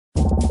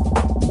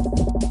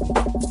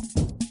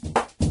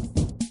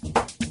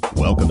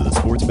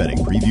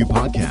betting preview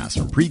podcast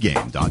from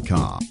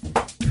pregame.com.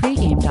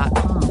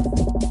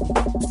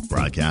 Pregame.com.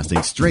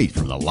 Broadcasting straight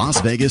from the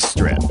Las Vegas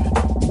Strip.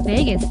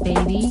 Vegas,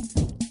 baby.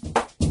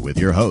 With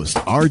your host,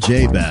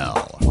 RJ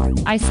Bell.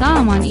 I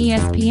saw him on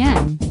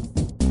ESPN.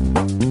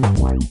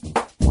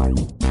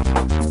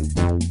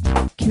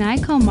 Can I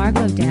call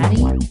Marco Daddy?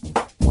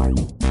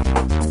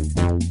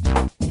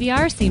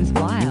 VR seems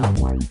wild.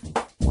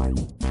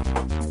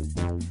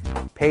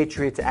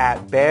 Patriots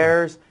at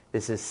Bears.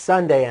 This is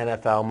Sunday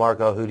NFL.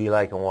 Marco, who do you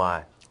like and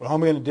why? Well,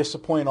 I'm going to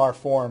disappoint our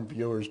forum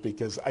viewers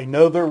because I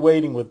know they're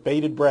waiting with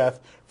bated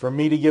breath for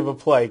me to give a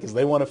play because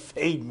they want to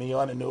fade me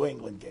on a New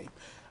England game.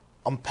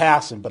 I'm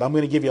passing, but I'm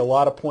going to give you a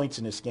lot of points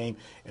in this game,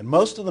 and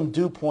most of them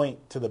do point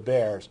to the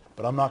Bears,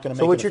 but I'm not going to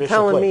make an official play.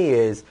 So what you're telling me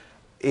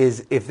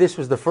is if this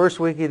was the first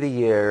week of the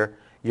year,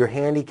 your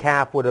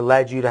handicap would have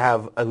led you to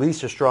have at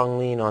least a strong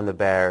lean on the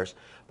Bears,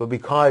 but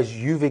because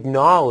you've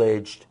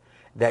acknowledged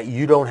that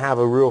you don't have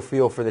a real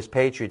feel for this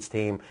Patriots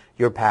team,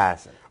 you're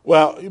passing.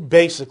 Well,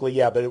 basically,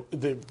 yeah,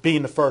 but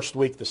being the first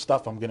week, the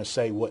stuff I'm going to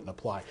say wouldn't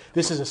apply.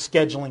 This is a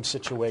scheduling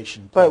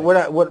situation. But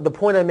what the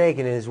point I'm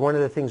making is one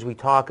of the things we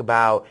talk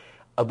about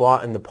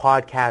in the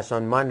podcast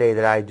on Monday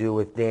that I do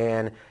with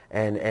Dan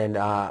and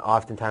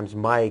oftentimes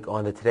Mike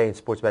on the Today in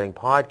Sports Betting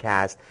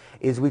podcast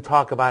is we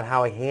talk about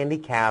how a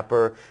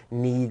handicapper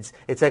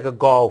it's like a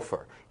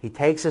golfer. He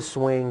takes a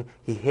swing,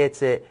 he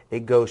hits it,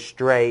 it goes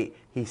straight.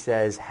 He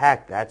says,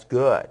 heck, that's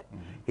good. Mm-hmm.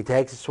 He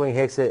takes a swing,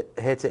 hits it,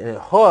 and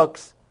it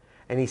hooks,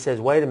 and he says,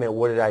 wait a minute,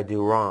 what did I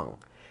do wrong?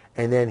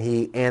 And then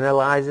he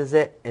analyzes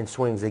it and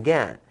swings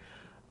again.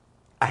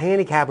 A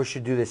handicapper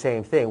should do the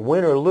same thing.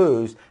 Win or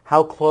lose,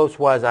 how close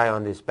was I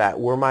on this bet?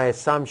 Were my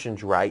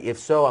assumptions right? If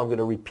so, I'm going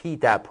to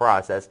repeat that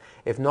process.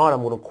 If not,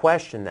 I'm going to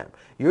question them.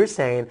 You're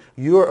saying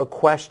you're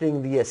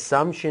questioning the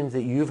assumptions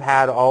that you've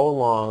had all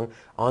along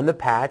on the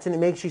Pats, and it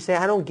makes you say,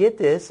 I don't get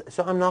this,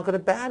 so I'm not going to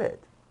bet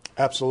it.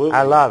 Absolutely.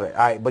 I love it.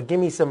 All right, but give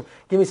me some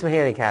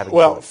handicapping.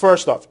 Well,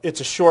 first off, it's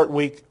a short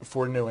week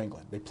for New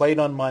England. They played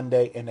on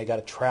Monday, and they got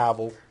to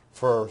travel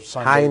for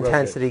Sunday.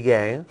 High-intensity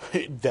game.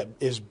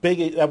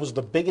 That was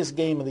the biggest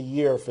game of the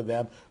year for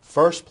them.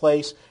 First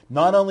place.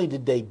 Not only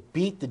did they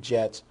beat the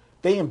Jets,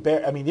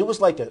 it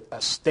was like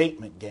a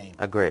statement game.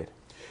 Agreed.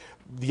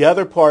 The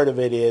other part of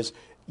it is,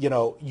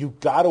 you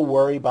got to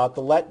worry about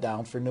the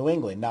letdown for New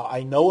England. Now,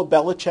 I know a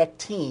Belichick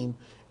team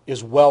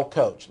is well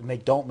coached, and they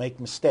don't make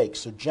mistakes.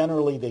 So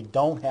generally, they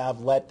don't have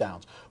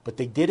letdowns. But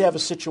they did have a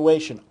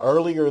situation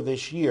earlier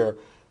this year,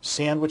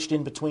 sandwiched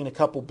in between a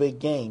couple big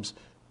games,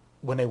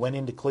 when they went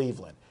into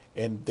Cleveland,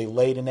 and they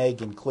laid an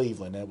egg in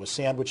Cleveland, and it was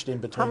sandwiched in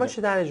between. How much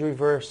of that is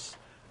reverse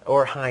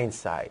or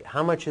hindsight?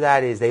 How much of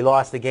that is they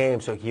lost the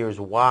game, so here's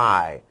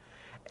why?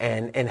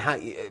 And how,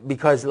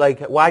 because,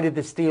 why did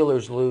the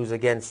Steelers lose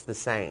against the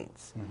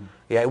Saints? Mm-hmm.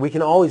 Yeah, we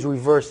can always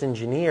reverse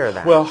engineer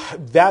that. Well,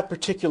 that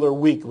particular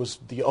week was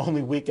the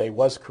only week I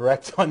was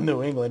correct on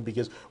New England,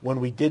 because when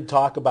we did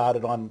talk about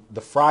it on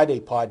the Friday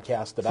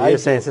podcast that you're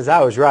saying, since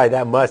I was right,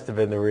 that must have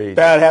been the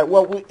reason.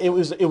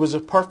 It was a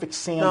perfect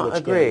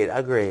sandwich. No,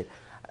 agreed.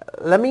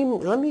 Let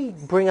me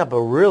bring up a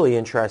really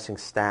interesting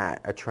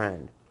a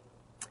trend.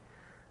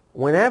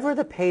 Whenever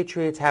the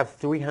Patriots have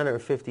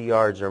 350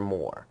 yards or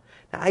more,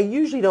 now I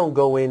usually don't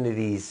go into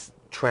these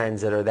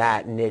trends that are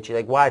that niche,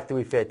 like why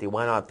 350,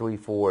 why not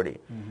 340?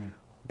 Mm-hmm.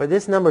 But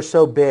this number's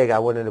so big, I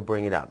wanted to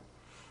bring it up.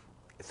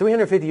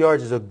 350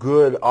 yards is a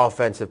good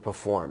offensive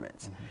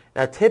performance. Mm-hmm.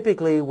 Now,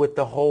 typically with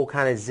the whole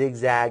kind of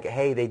zigzag,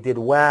 hey, they did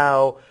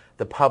well,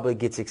 the public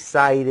gets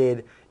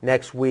excited.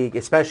 Next week,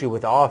 especially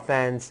with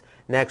offense,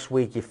 next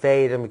week you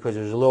fade them because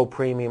there's a little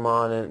premium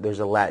on it, there's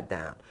a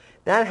letdown.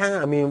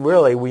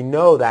 Really, we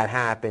know that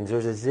happens.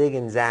 There's a zig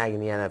and zag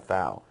in the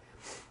NFL.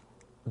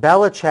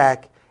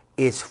 Belichick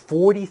is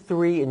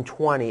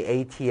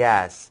 43-20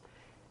 ATS,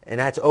 and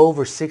that's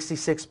over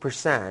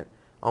 66%,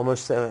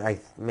 almost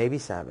maybe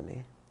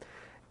 70.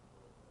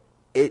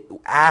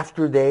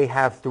 After they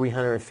have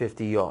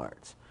 350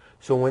 yards.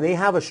 So when they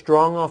have a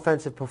strong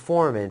offensive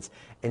performance,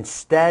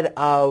 instead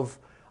of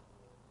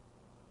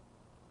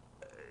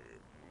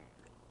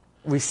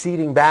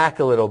receding back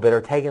a little bit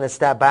or taking a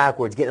step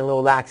backwards, getting a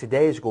little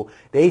lackadaisical,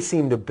 they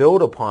seem to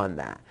build upon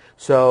that.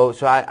 So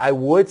I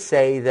would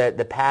say that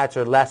the Pats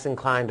are less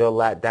inclined to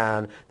let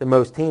down than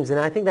most teams, and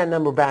I think that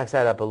number backs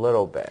that up a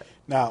little bit.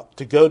 Now,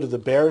 to go to the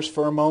Bears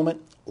for a moment,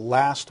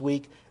 last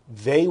week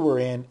they were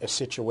in a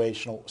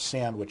situational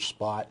sandwich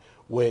spot,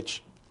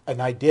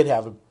 and I did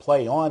have a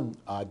play on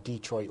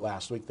Detroit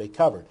last week. They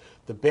covered.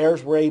 The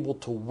Bears were able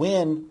to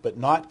win but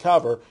not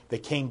cover. They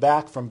came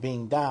back from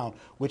being down,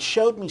 which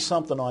showed me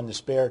something on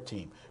this Bear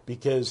team,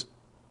 because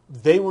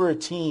they were a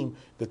team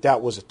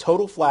that was a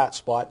total flat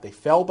spot. They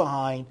fell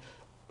behind,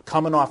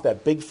 coming off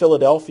that big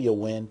Philadelphia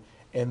win,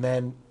 and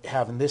then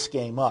having this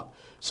game up.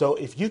 So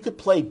if you could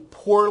play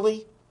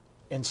poorly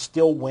and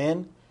still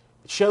win,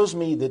 it shows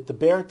me that the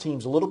Bear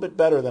team's a little bit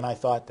better than I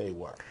thought they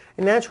were.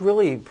 And that's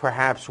really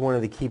perhaps one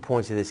of the key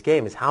points of this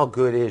game is how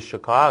good is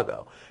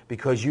Chicago?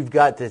 Because you've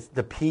got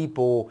the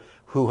people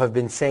who have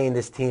been saying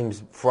this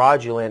team's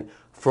fraudulent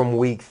from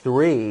week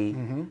 3,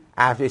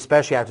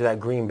 especially after that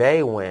Green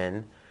Bay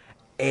win.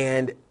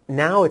 And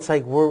now it's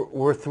like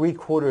we're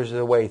 3/4 of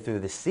the way through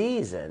the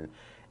season.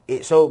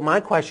 So my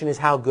question is,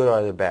 how good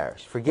are the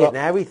Bears? Forgetting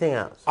everything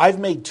else. I've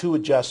made 2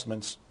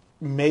 adjustments,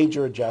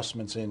 major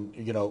adjustments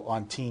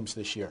on teams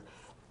this year.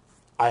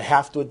 I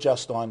have to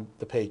adjust on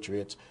the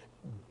Patriots.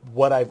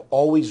 What I've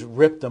always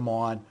ripped them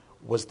on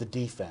was the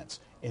defense.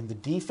 And the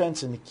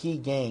defense in the key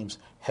games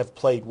have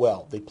played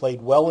well. They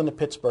played well in the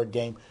Pittsburgh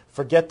game.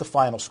 Forget the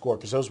final score,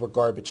 because those were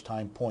garbage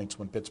time points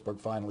when Pittsburgh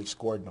finally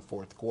scored in the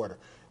fourth quarter.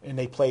 And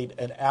they played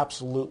an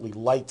absolutely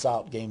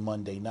lights-out game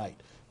Monday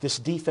night. This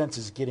defense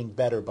is getting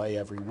better by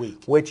every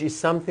week. Which is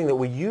something that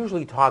we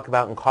usually talk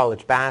about in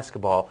college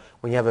basketball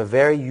when you have a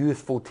very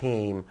youthful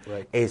team,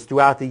 is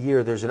throughout the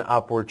year there's an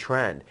upward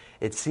trend.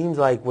 It seems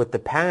like with the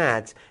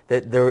Pats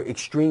that their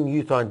extreme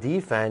youth on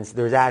defense,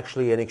 there's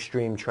actually an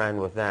extreme trend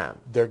with them.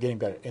 They're getting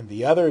better. And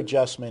the other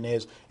adjustment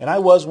is, and I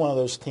was one of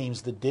those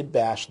teams that did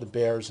bash the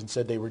Bears and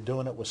said they were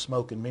doing it with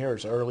smoke and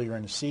mirrors earlier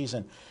in the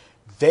season,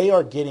 they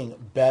are getting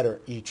better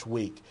each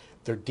week.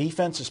 Their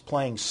defense is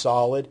playing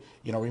solid.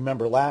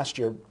 Remember last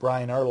year,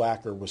 Brian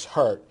Urlacher was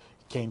hurt.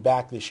 Came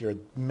back this year,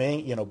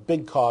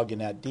 big cog in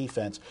that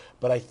defense.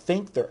 But I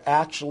think they're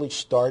actually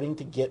starting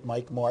to get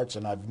Mike Martz,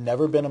 and I've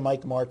never been a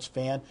Mike Martz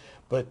fan,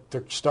 but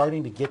they're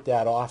starting to get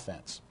that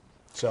offense.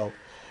 So,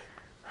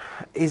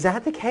 is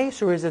that the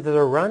case, or is it that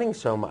they're running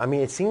so much? I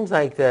mean, it seems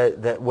like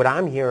that what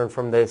I'm hearing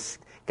from this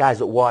guys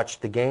that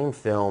watch the game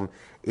film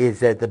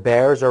is that the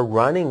Bears are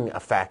running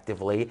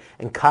effectively,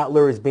 and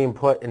Cutler is being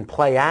put in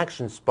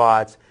play-action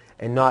spots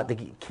and not the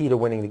key to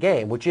winning the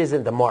game, which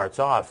isn't the Martz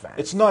offense.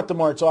 It's not the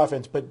Martz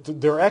offense,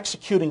 but they're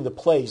executing the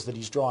plays that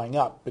he's drawing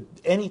up. But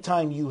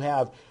anytime you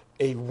have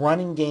a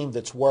running game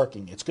that's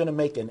working, it's going to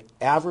make an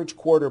average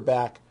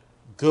quarterback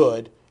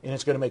good, and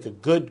it's going to make a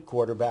good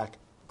quarterback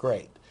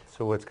great.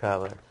 So what's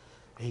Cutler?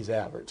 He's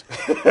average.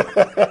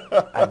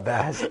 At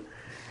best.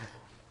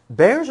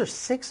 Bears are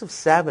 6 of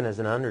 7 as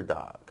an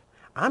underdog.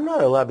 I'm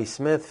not a Lovie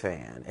Smith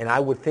fan, and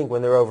I would think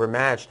when they're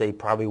overmatched, they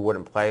probably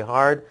wouldn't play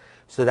hard.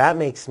 So that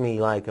makes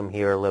me like them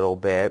here a little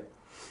bit.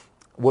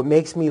 What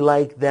makes me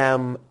like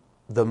them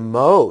the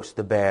most,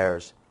 the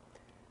Bears,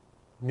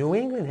 New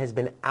England has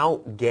been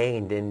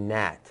outgained in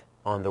net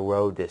on the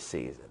road this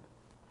season.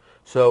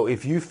 So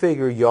if you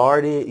figure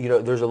yardage,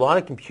 there's a lot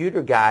of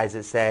computer guys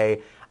that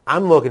say,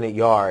 I'm looking at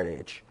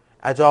yardage.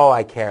 That's all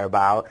I care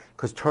about,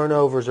 because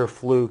turnovers are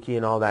fluky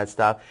and all that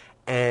stuff.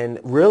 And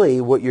really,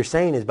 what you're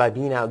saying is by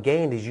being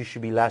outgained is you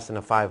should be less than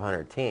a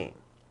 500 team.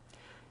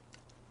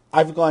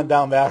 I've gone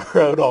down that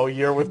road all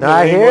year with New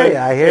I England.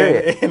 I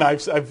hear you. And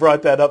I've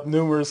brought that up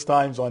numerous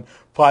times on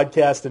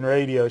podcast and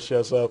radio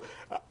shows. So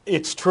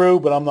it's true,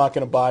 but I'm not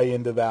going to buy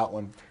into that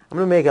one. I'm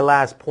going to make a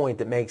last point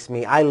that makes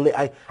me, I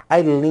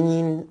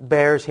lean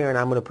Bears here, and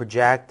I'm going to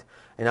project,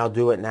 and I'll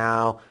do it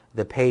now.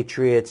 The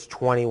Patriots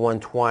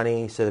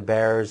 21-20, so the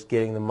Bears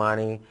getting the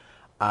money.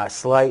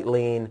 Slight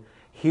lean.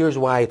 Here's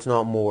why it's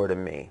not more to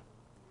me.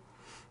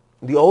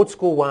 The old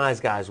school wise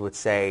guys would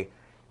say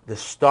the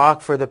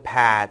stock for the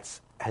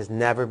Pats has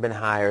never been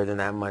higher than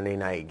that Monday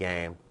night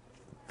game.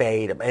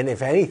 Fade them. And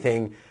if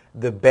anything,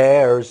 the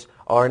Bears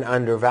are an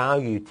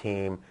undervalued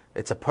team.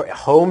 It's a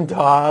home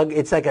dog.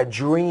 It's like a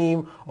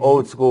dream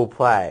old school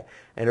play.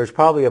 And there's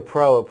probably a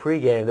pro at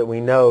pregame that we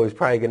know is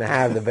probably going to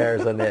have the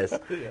Bears on this.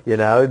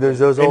 There's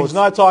those and old. He's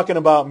not talking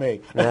about me.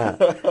 Yeah,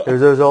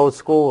 there's those old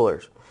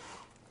schoolers.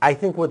 I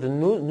think what the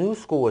new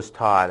school has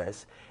taught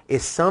us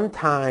is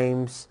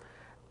sometimes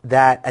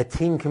that a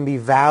team can be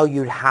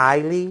valued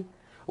highly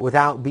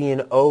without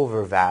being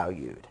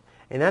overvalued.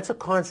 And that's a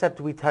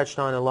concept we touched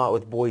on a lot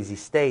with Boise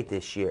State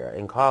this year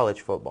in college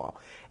football.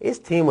 His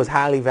team was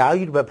highly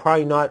valued, but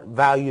probably not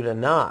valued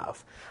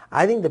enough.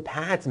 I think the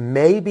Pats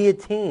may be a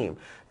team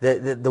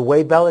that the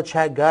way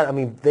Belichick got, I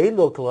mean, they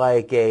looked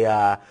like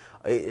I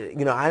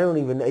don't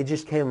even, it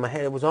just came in my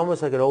head. It was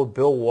almost like an old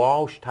Bill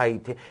Walsh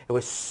type team. It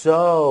was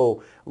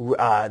so,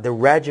 the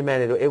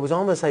regimented, it was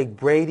almost like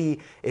Brady,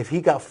 if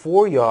he got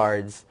 4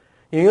 yards,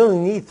 you only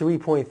need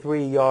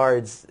 3.3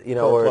 yards,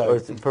 or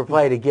per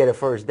play to get a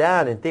first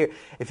down. In theory,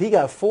 if he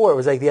got 4, it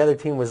was like the other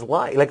team was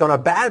like on a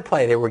bad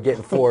play they were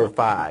getting 4 or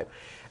 5.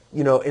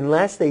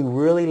 Unless they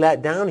really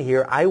let down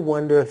here, I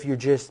wonder if you're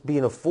just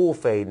being a fool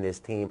fading this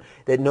team,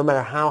 that no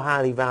matter how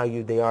highly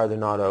valued they are, they're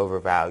not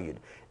overvalued.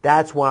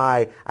 That's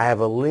why I have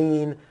a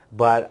lean,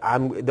 but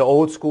the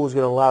old school is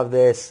going to love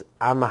this.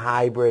 I'm a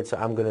hybrid, so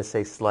I'm going to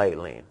say slight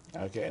lean.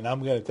 Okay, and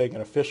I'm going to take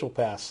an official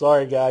pass.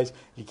 Sorry, guys,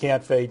 you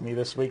can't fade me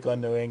this week on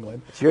New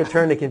England. It's your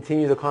turn to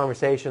continue the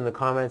conversation in the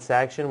comment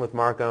section with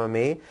Marco and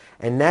me.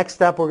 And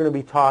next up, we're going to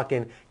be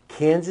talking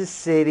Kansas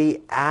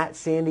City at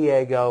San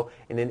Diego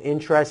in an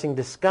interesting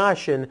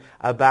discussion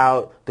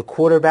about the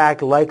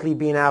quarterback likely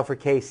being out for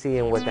KC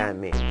and what that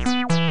means.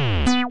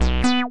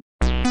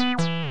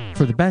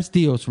 For the best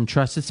deals from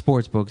trusted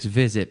sportsbooks,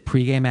 visit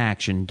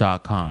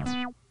pregameaction.com.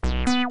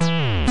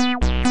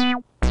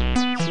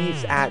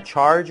 Chiefs at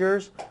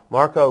Chargers.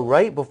 Marco,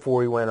 right before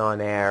we went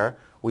on air,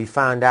 we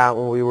found out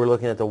when we were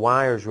looking at the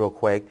wires real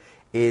quick,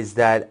 is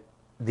that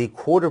the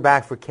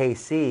quarterback for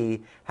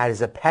KC had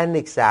his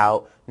appendix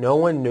out. No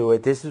one knew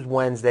it. This is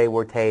Wednesday.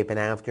 We're taping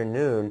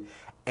afternoon.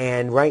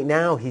 And right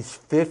now he's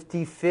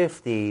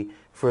 50-50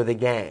 for the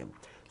game.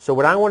 So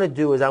what I want to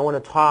do is I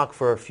want to talk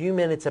for a few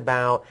minutes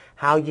about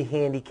how you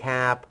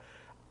handicap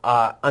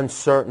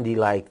uncertainty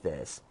like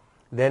this.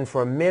 Then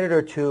for a minute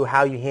or two,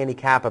 how you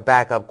handicap a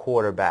backup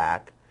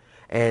quarterback.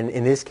 And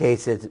in this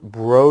case, it's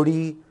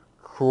Brody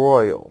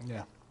Croyle.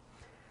 Yeah.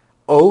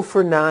 0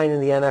 for 9 in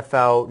the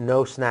NFL,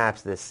 no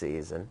snaps this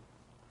season.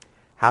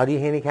 How do you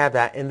handicap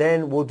that? And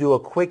then we'll do a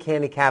quick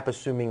handicap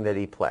assuming that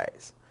he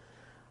plays.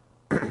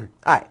 All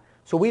right,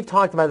 so we've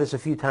talked about this a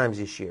few times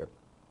this year.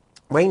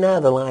 Right now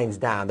the line's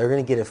down. They're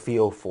going to get a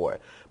feel for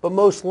it. But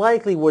most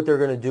likely what they're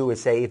going to do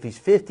is say if he's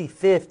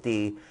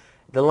 50-50,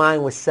 the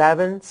line was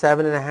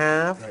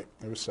 7.5. Right,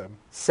 it was 7.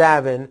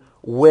 7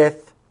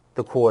 with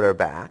the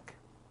quarterback.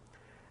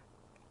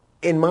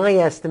 In my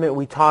estimate,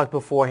 we talked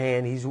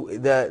beforehand, he's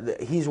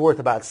worth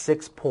about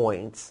 6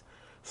 points.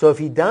 So if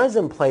he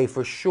doesn't play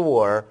for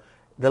sure,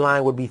 the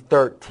line would be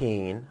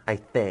 13, I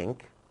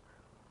think.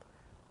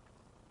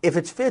 If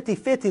it's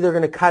 50-50, they're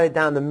going to cut it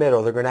down the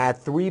middle. They're going to add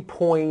 3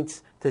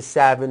 points to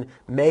 7,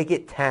 make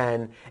it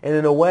 10, and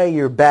in a way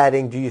you're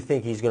betting, do you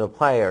think he's going to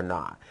play or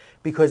not?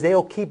 Because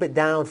they'll keep it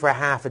down for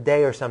half a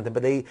day or something,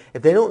 but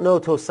if they don't know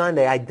till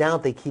Sunday, I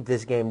doubt they keep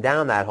this game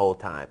down that whole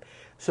time.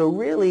 So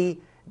really,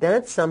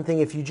 that's something,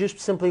 if you just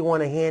simply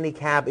want to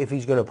handicap if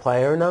he's going to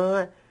play or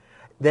not,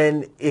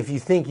 then if you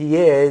think he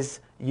is,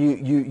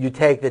 you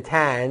take the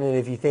 10, and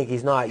if you think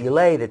he's not, you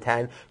lay the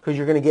 10, because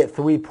you're going to get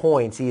 3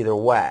 points either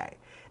way.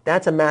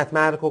 That's a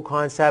mathematical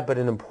concept, but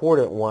an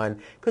important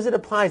one, because it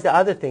applies to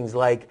other things,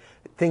 like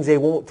things they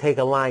won't take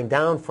a line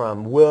down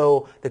from.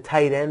 Will the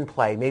tight end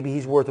play? Maybe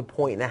he's worth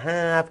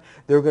 1.5.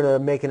 They're going to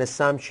make an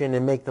assumption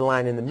and make the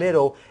line in the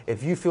middle.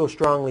 If you feel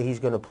strongly he's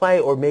going to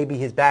play, or maybe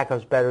his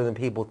backup's better than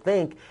people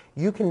think,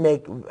 you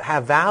can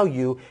have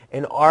value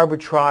in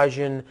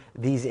arbitraging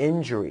these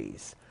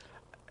injuries.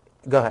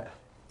 Go ahead.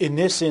 In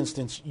this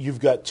instance, you've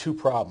got 2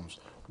 problems.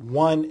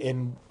 One,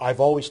 and I've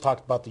always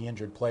talked about the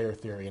injured player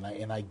theory, and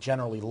I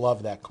generally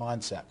love that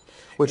concept.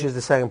 Which is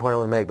the second point I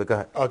want to make, but go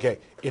ahead. Okay.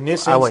 In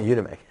this I want you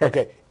to make.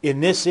 Okay. In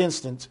this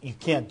instance, you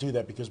can't do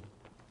that because,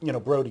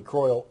 Brody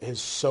Croyle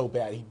is so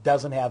bad. He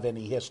doesn't have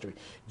any history.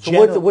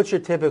 So what's your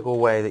typical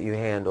way that you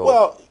handle?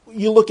 Well,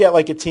 you look at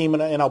like a team,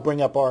 and I'll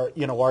bring up our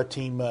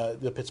team,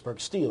 the Pittsburgh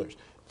Steelers.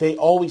 They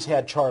always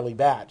had Charlie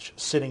Batch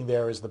sitting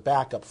there as the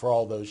backup for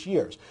all those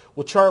years.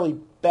 Well, Charlie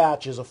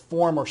Batch is a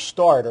former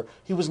starter.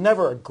 He was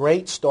never a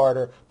great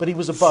starter, but he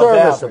was above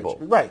serviceable.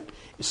 Average. Right.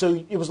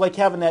 So it was like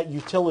having that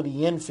utility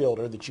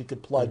infielder that you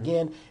could plug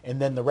in, and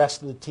then the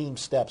rest of the team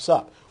steps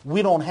up.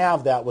 We don't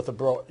have that with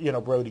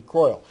Brody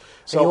Croyle.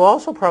 So and you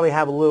also probably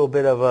have a little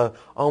bit of a,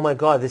 oh my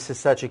God, this is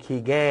such a key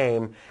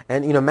game.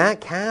 And Matt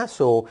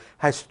Castle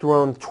has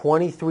thrown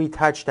 23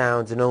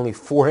 touchdowns and only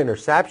 4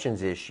 interceptions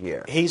this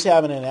year. He's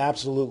having an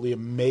absolutely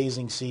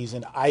amazing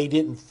season. I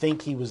didn't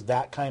think he was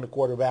that kind of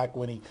quarterback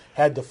when he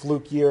had the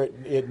fluke year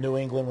at New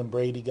England when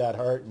Brady got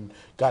hurt and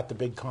got the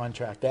big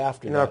contract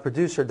after that. Our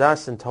producer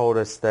Dustin told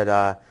us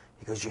that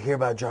he goes, "You hear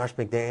about Josh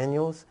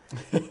McDaniels?"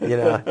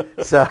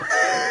 So.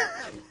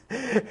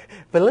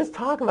 But let's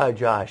talk about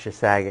Josh a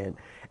second.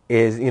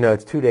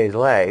 It's 2 days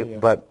late,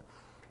 but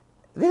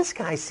this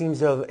guy seems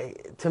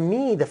to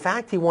me, the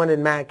fact he wanted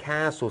Matt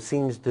Castle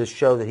seems to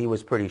show that he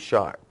was pretty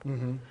sharp.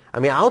 Mm-hmm. I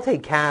mean, I'll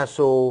take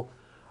Castle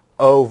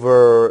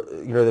over,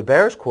 the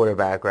Bears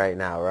quarterback right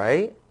now,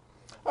 right?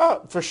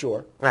 For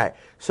sure. Right.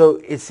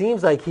 So it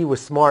seems like he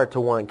was smart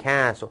to want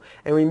Castle.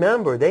 And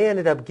remember, they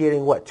ended up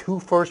getting, 2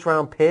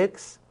 first-round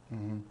picks?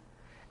 Mm-hmm.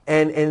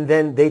 And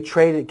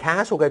then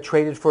Castle got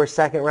traded for a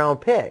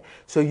second-round pick.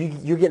 So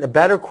you're getting a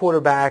better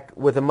quarterback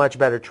with a much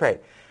better trade.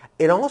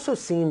 It also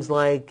seems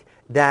like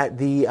that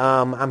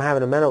I'm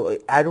having a mental,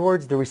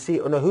 Edwards, the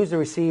receiver, no, who's the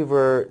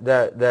receiver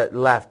that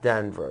left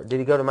Denver? Did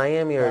he go to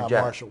Miami or Jets?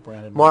 Marshall,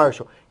 Brandon.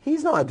 Marshall.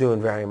 He's not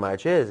doing very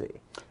much, is he?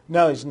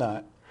 No, he's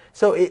not.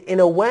 So in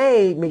a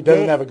way, he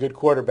doesn't have a good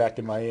quarterback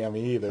in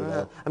Miami either,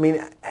 though. I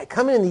mean,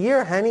 coming in the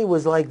year, Henne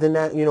was like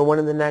one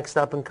of the next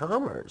up and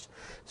comers.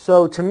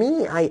 So to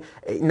me,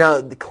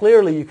 now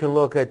clearly you can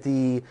look at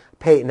the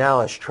Peyton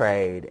Ellis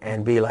trade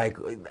and be like,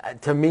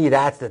 to me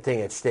that's the thing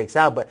that sticks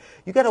out. But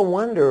you got to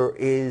wonder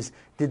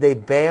did they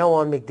bail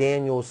on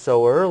McDaniels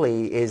so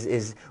early?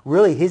 Is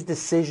really his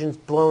decisions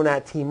blowing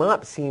that team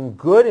up seem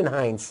good in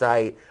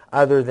hindsight,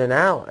 other than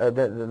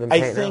Peyton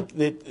I think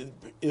that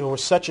it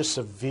was such a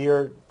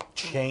severe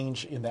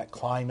change in that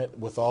climate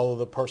with all of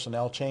the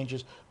personnel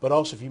changes, but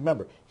also if you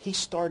remember, he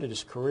started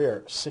his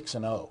career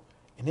 6-0,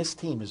 and his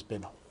team has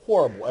been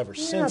horrible ever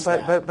since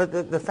that. But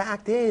the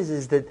fact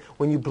is that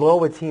when you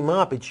blow a team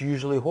up, it's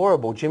usually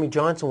horrible. Jimmy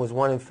Johnson was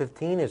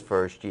 1-15 his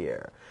first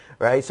year,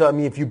 right? So I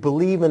mean, if you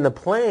believe in the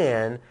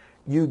plan,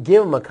 you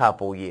give him a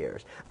couple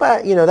years.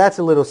 But that's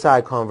a little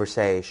side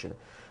conversation.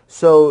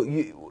 So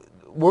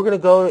we're going to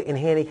go and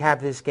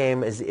handicap this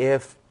game as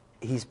if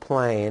he's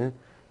playing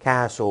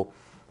Castle.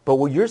 But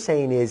what you're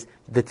saying is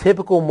the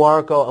typical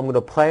Marco, I'm going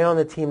to play on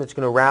the team that's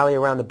going to rally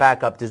around the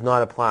backup, does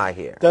not apply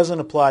here. Doesn't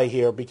apply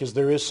here because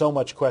there is so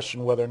much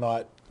question whether or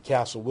not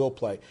Castle will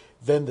play.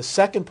 Then the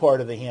second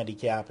part of the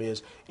handicap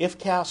is if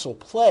Castle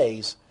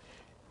plays,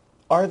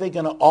 are they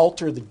going to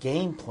alter the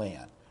game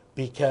plan?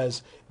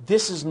 Because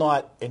this is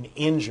not an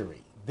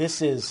injury.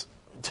 This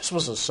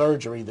was a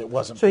surgery that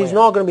wasn't So planned. he's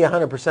not going to be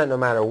 100% no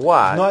matter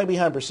what. He's not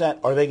going to be 100%.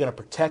 Are they going to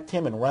protect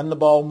him and run the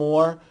ball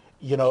more?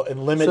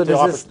 And limit So the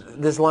does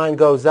this line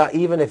goes up,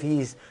 even if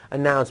he's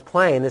announced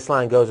playing, this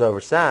line goes over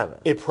 7.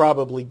 It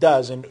probably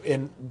does.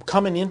 And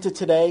coming into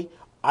today,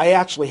 I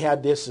actually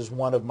had this as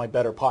one of my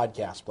better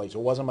podcast plays.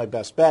 It wasn't my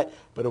best bet,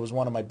 but it was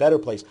one of my better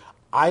plays.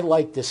 I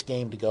like this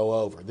game to go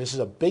over. This is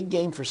a big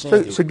game for San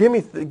Diego. So give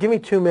me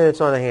 2 minutes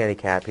on the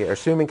handicap here,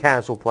 assuming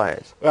Castle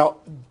plays. Well,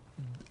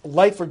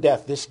 life or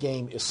death, this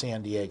game is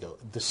San Diego.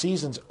 The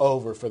season's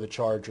over for the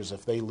Chargers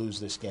if they lose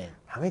this game.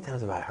 How many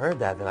times have I heard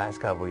that the last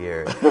couple of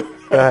years?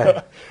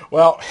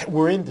 Well,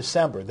 we're in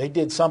December. They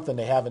did something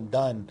they haven't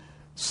done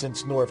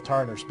since Norv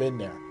Turner's been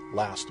there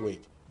last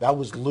week. That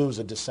was lose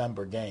a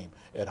December game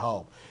at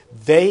home.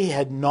 They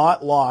had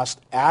not lost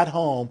at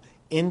home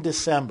in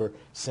December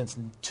since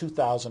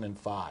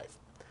 2005.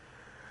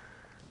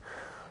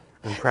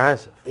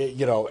 Impressive. They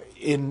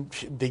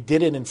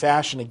did it in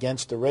fashion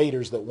against the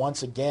Raiders that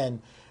once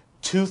again,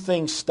 2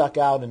 things stuck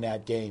out in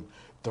that game.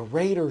 The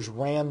Raiders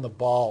ran the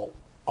ball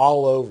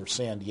all over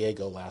San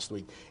Diego last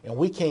week, and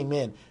we came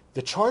in.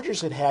 The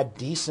Chargers had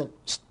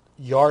decent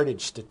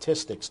yardage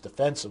statistics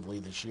defensively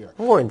this year.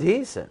 More than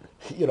decent.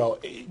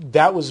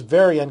 That was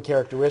very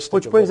uncharacteristic.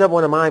 Which brings up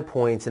one of my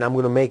points, and I'm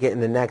going to make it in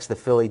the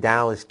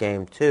Philly-Dallas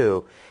game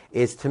too,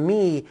 is to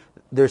me,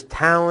 there's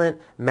talent,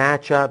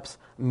 matchups,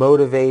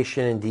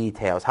 motivation, and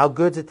details. How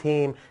good's a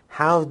team?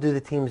 How do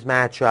the teams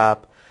match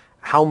up?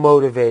 How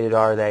motivated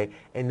are they?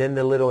 And then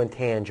the little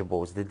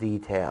intangibles, the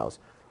details.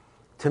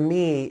 To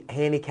me,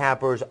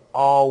 handicappers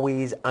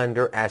always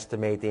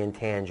underestimate the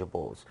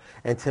intangibles.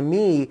 And to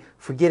me,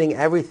 forgetting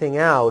everything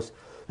else,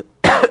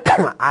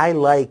 I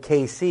like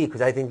KC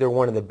because I think they're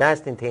one of the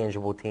best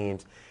intangible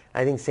teams.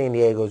 I think San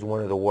Diego is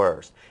one of the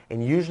worst.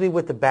 And usually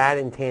with the bad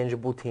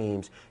intangible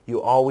teams,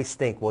 you always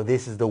think, well,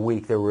 this is the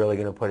week they're really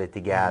going to put it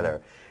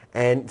together. Mm-hmm.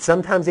 And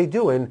sometimes they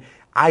do. And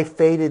I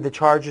faded the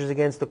Chargers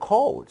against the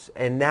Colts.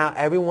 And now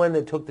everyone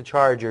that took the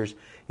Chargers,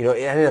 it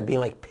ended up being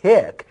like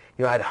pick.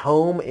 At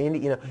home,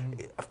 and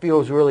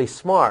feels really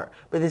smart.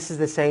 But this is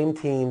the same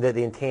team that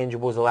the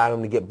intangibles allowed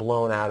them to get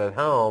blown out at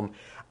home.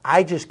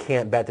 I just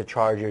can't bet the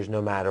Chargers no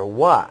matter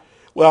what.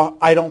 Well,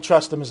 I don't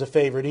trust them as a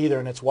favorite either,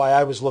 and it's why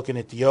I was looking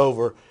at the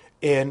over.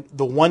 And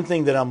the one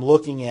thing that I'm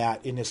looking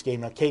at in this game,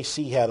 now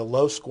KC had a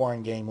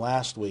low-scoring game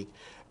last week,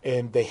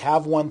 and they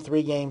have won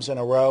 3 games in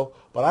a row,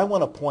 but I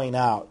want to point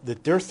out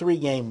that their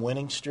 3-game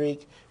winning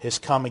streak has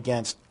come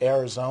against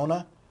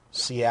Arizona,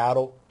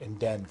 Seattle, and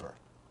Denver.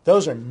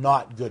 Those are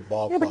not good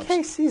ball clubs. Yeah, but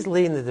KC's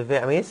leading the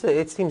division. I mean,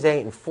 it seems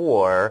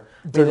 8-4.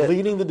 They're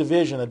leading the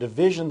division, a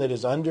division that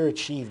is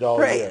underachieved all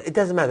year. It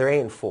doesn't matter.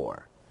 They're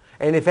 8-4.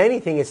 And if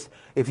anything,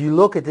 if you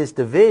look at this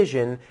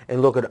division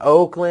and look at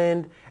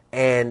Oakland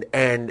and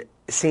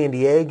San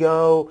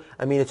Diego,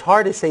 I mean, it's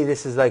hard to say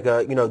this is like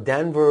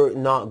Denver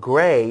not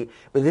great,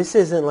 but this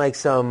isn't like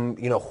some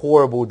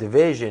horrible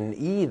division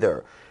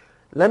either.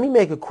 Let me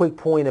make a quick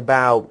point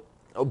about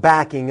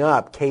backing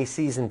up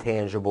KC's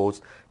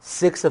intangibles.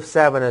 6 of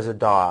 7 as a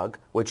dog,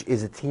 which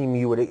is a team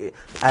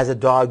as a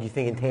dog, you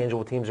think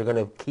intangible teams are going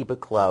to keep it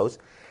close.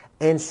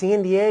 And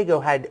San Diego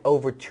had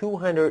over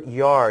 200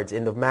 yards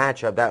in the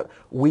matchup, that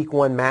week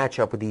 1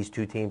 matchup with these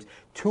two teams,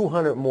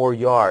 200 more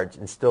yards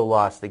and still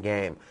lost the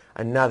game.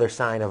 Another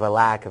sign of a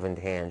lack of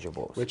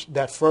intangibles. Which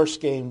that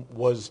first game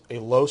was a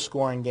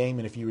low-scoring game,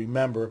 and if you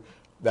remember,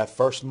 that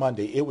first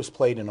Monday, it was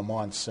played in a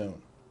monsoon.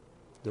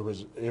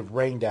 It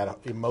rained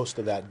in most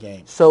of that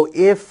game. So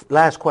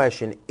last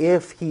question,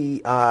 if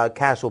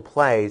Castle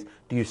plays,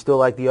 do you still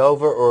like the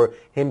over, or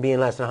him being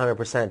less than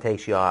 100%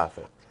 takes you off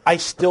it? I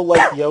still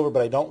like the over,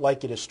 but I don't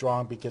like it as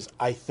strong because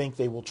I think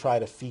they will try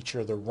to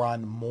feature the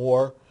run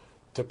more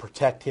to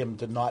protect him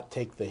to not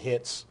take the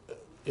hits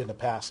in the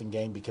passing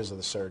game because of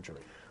the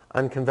surgery.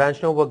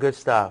 Unconventional, but good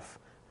stuff.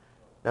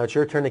 Now it's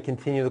your turn to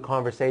continue the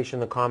conversation in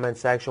the comment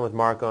section with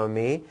Marco and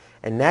me.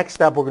 And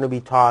next up, we're going to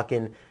be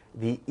talking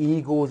the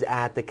Eagles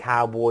at the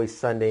Cowboys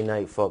Sunday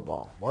Night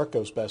Football.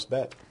 Marco's best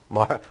bet.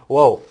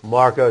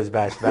 Marco's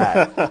best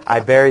bet.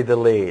 I buried the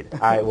lead. All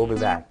right, we'll be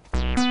back.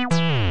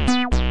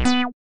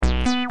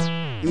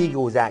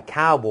 Eagles at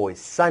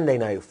Cowboys Sunday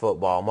Night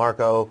Football.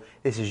 Marco,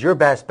 this is your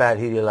best bet.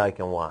 Who do you like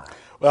and why?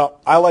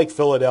 Well, I like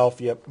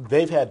Philadelphia.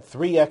 They've had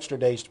 3 extra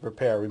days to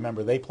prepare.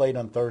 Remember, they played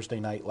on Thursday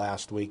night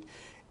last week.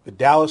 The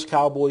Dallas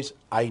Cowboys,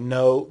 I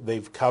know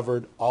they've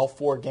covered all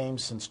 4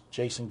 games since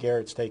Jason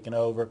Garrett's taken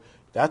over.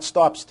 That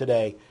stops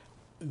today.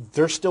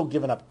 They're still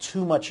giving up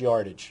too much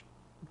yardage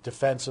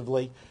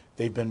defensively.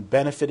 They've been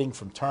benefiting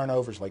from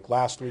turnovers like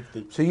last week.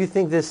 So you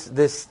think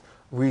this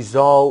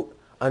result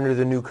under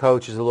the new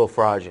coach is a little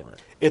fraudulent?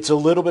 It's a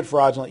little bit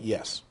fraudulent,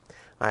 yes.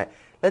 All right.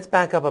 Let's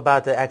back up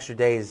about the extra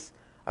days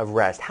of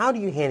rest. How do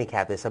you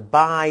handicap this? A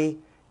bye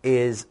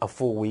is a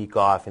full week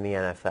off in the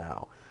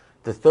NFL.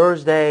 The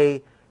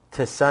Thursday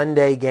to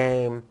Sunday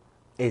game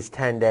is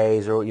 10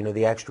 days, or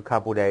the extra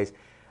couple days.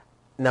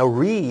 Now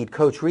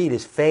Coach Reed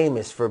is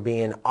famous for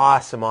being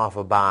awesome off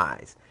of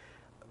byes.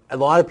 A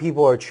lot of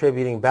people are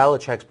attributing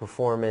Belichick's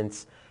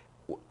performance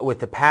with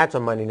the Pats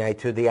on Monday night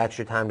to the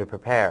extra time to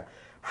prepare.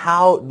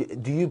 How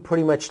do you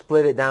pretty much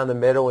split it down the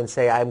middle and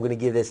say, I'm going to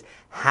give this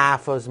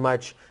half as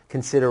much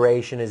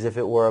consideration as if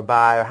it were a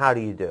bye, or how do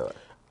you do it?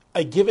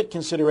 I give it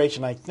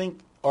consideration. I think,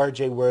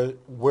 RJ,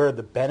 where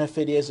the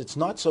benefit is, it's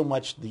not so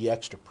much the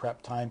extra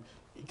prep time,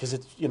 because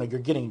it's you're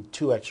getting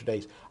 2 extra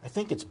days. I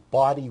think it's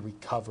body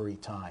recovery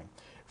time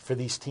for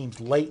these teams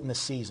late in the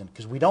season,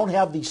 because we don't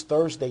have these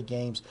Thursday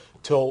games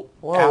till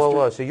after.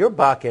 Whoa. So you're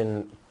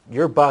bucking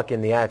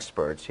the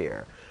experts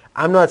here.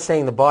 I'm not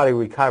saying the body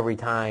recovery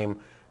time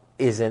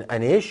isn't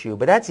an issue,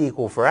 but that's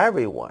equal for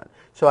everyone.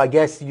 So I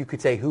guess you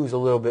could say who's a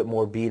little bit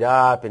more beat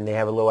up and they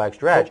have a little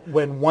extra edge.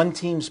 When one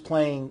team's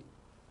playing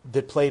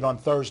that played on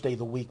Thursday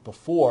the week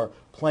before,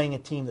 playing a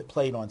team that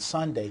played on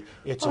Sunday,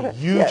 it's a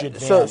huge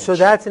advantage. So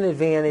that's an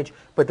advantage,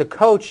 but the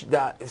coach,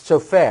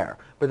 fair,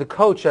 but the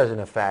coach doesn't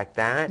affect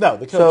that. No,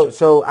 the coach.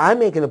 So I'm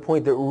making the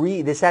point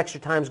that this extra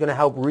time is going to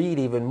help Reed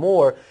even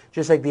more,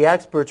 just like the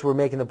experts were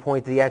making the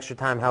point that the extra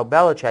time helped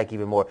Belichick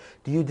even more.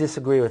 Do you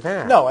disagree with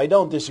that? No, I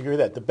don't disagree with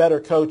that. The better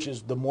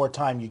coaches, the more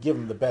time you give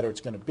them, the better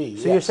it's going to be.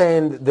 So you're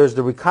saying there's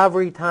the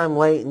recovery time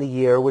late in the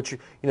year, which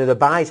the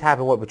byes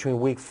happen between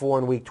week 4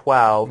 and week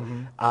 12,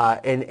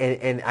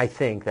 and I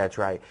think that's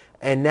right.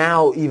 And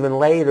now, even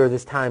later,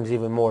 this time's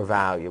even more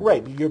valuable.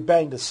 Right. You're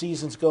banging, the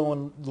season's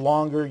going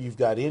longer. You've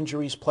got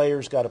injuries.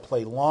 Players got to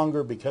play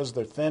longer because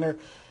they're thinner.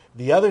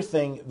 The other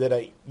thing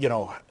that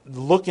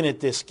looking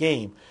at this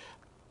game,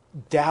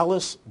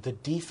 Dallas, the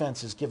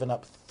defense has given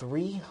up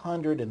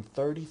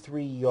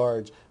 333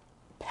 yards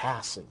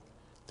passing.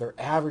 They're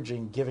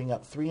averaging giving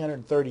up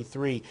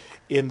 333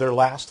 in their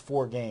last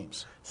 4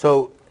 games.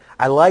 So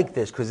I like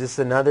this because this is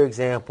another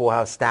example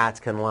how stats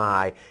can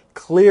lie.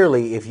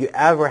 Clearly, if you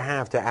ever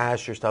have to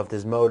ask yourself,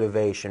 does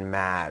motivation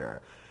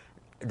matter?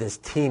 Does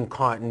team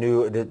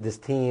continuity, a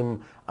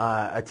team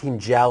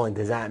gelling,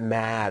 does that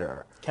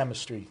matter?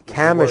 Chemistry.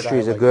 Chemistry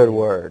is a good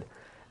word.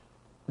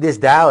 This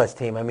Dallas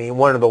team,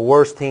 one of the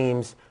worst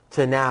teams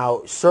to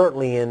now,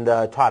 certainly in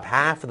the top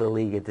half of the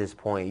league at this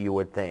point, you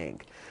would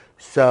think.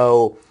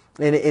 So,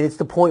 and it's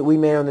the point we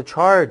made on the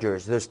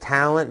Chargers. There's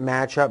talent,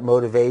 matchup,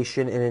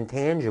 motivation, and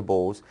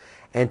intangibles.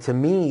 And to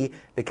me,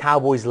 the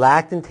Cowboys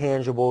lacked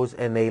intangibles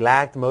and they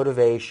lacked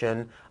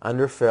motivation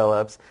under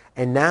Phillips.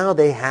 And now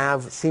they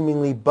have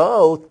seemingly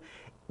both.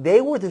 They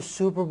were the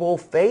Super Bowl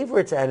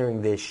favorites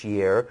entering this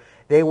year.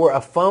 They were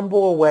a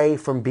fumble away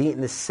from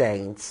beating the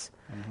Saints.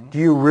 Mm-hmm. Do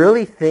you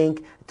really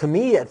think, to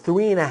me, at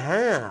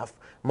 3.5,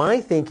 my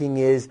thinking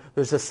is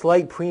there's a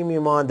slight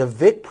premium on, the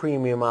Vic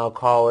premium, I'll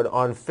call it,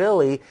 on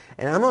Philly.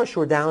 And I'm not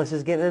sure Dallas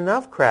is getting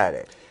enough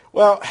credit.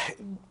 Well,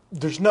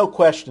 there's no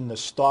question the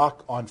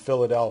stock on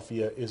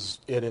Philadelphia is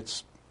at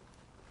its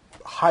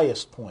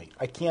highest point.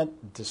 I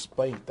can't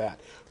dispute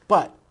that.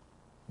 But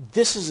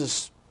this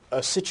is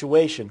a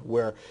situation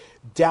where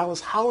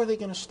Dallas, how are they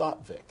going to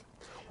stop Vic?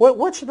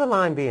 What should the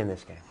line be in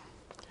this game?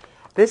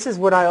 This is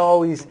what I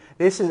always,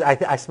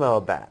 I smell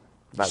a bat,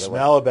 by the way.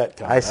 Smell a bet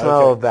coming. I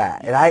smell a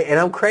bat. And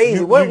I'm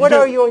crazy. What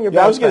are you on your best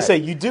bet? I was going to say,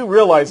 you do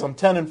realize I'm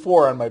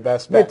 10-4 on my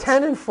best bet.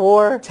 You're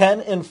 10-4?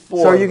 10-4.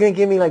 So are you going to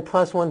give me like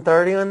plus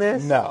 130 on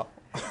this? No.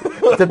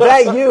 To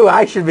bet you,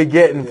 I should be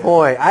getting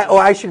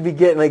I should be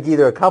getting like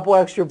either a couple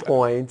extra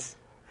points.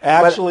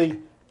 Actually,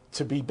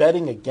 to be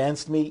betting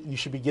against me, you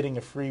should be getting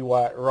a free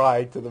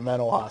ride to the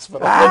mental hospital.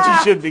 That's what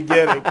you should be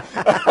getting.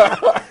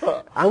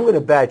 I'm going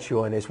to bet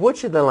you on this. What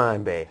should the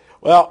line be?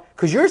 Well,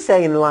 because you're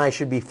saying the line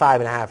should be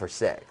 5.5 or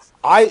 6.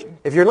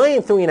 If you're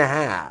laying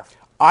 3.5,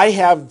 I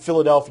have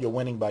Philadelphia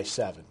winning by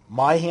 7.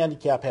 My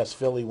handicap has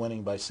Philly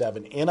winning by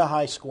 7 in a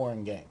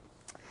high-scoring game.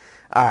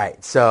 All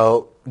right,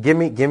 so give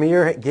me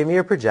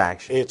your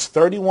projection. It's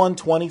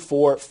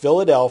 31-24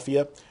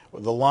 Philadelphia.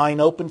 The line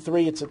open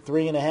 3. It's at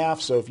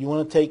 3.5. So if you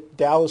want to take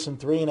Dallas in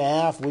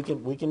 3.5,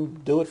 we can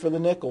do it for the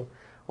nickel.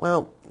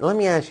 Well, let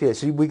me ask you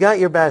this. So we got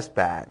your best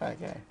bet.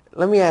 Okay.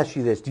 Let me ask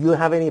you this. Do you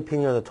have any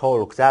opinion on the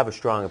total? Because I have a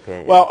strong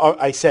opinion. Well,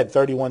 I said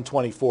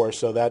 31-24,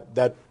 so that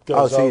goes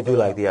over. Oh, so you do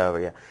like the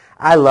over, yeah.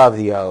 I love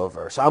the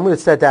over. So I'm going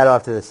to set that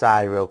off to the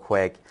side real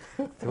quick.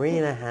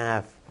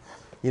 3.5.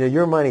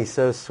 Your money's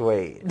so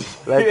sweet.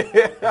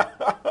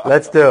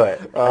 Let's do it.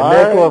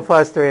 A nickel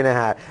plus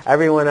 3.5.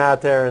 Everyone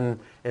out there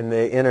in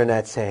the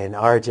internet saying,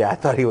 RJ, I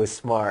thought he was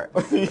smart.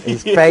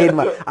 He's fading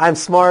my. I'm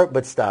smart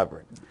but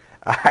stubborn.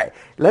 All right,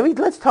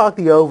 let's talk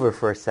the over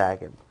for a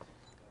second.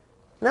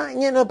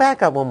 Now,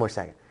 back up one more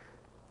second.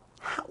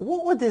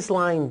 What would this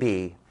line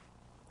be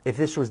if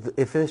this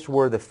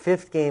were the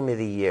 5th game of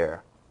the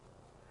year,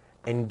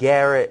 and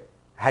Garrett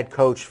had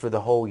coached for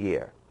the whole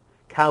year?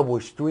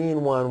 Cowboys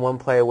 3-1, one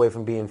play away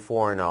from being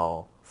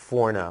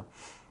 4-0.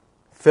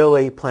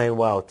 Philly playing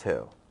well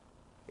too.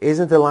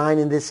 Isn't the line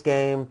in this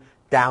game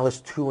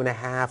Dallas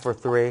 2.5 or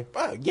 3?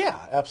 Yeah,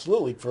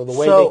 absolutely. For the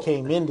way So- they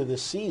came into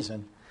this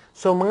season.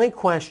 So my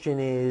question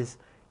is,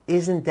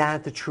 isn't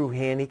that the true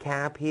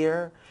handicap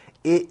here?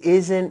 It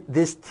isn't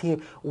this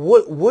team.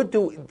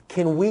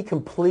 Can we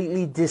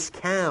completely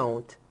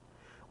discount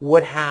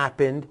what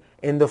happened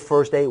in the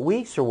first 8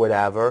 weeks or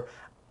whatever?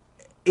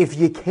 If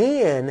you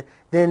can,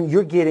 then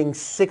you're getting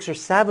 6 or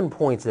 7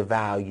 points of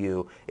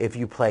value if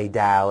you play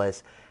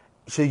Dallas.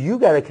 So you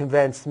got to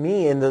convince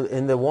me and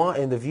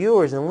the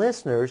viewers and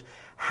listeners.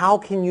 How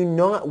can you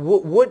not?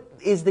 What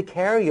is the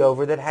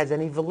carryover that has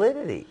any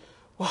validity?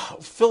 Well,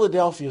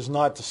 Philadelphia is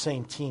not the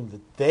same team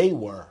that they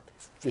were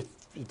at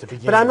the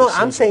beginning. But of the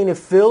I'm season. saying if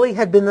Philly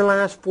had been the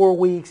last 4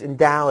 weeks and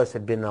Dallas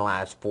had been the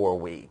last 4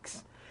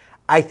 weeks,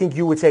 I think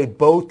you would say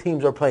both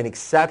teams are playing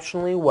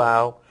exceptionally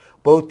well.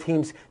 Both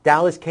teams,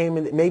 Dallas came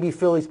in, maybe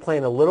Philly's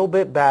playing a little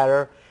bit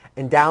better,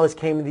 and Dallas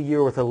came into the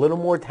year with a little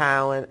more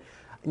talent.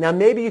 Now,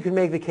 maybe you could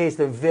make the case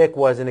that Vic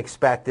wasn't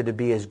expected to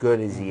be as good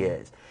as he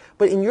is.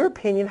 But in your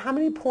opinion, how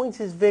many points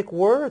is Vic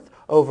worth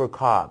over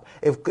Cobb?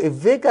 If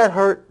Vic got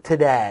hurt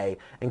today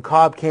and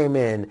Cobb came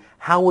in,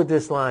 how would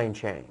this line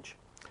change?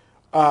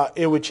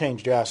 It would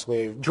change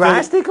drastically.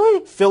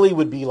 Drastically? Philly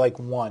would be like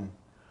 1.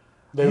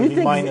 They would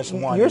be minus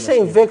 1. You're in this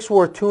saying game. Vic's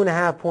worth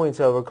 2.5 points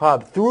over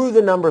Cobb through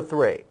the number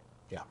 3.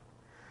 Yeah.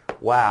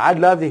 Wow, I'd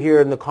love to hear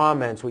in the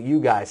comments what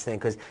you guys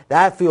think, because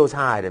that feels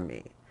high to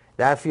me.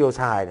 That feels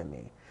high to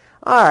me.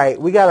 All right,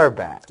 we got our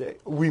bet.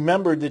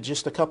 Remember that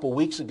just a couple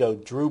weeks ago,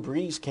 Drew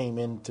Brees came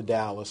into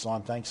Dallas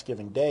on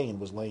Thanksgiving Day and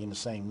was laying the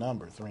same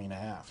number,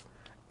 3.5.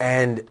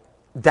 And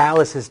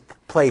Dallas has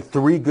played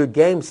 3 good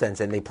games since,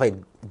 and they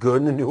played good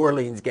in the New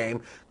Orleans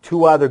game,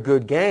 2 other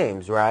good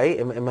games, right?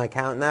 Am I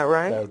counting that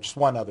right? No, just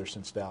one other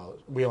since Dallas.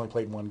 We only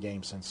played 1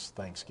 game since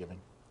Thanksgiving.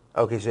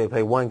 Okay, so they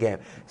played 1 game.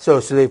 So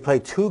they've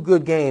played 2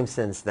 good games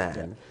since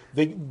then.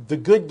 The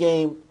good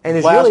game And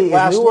it's last really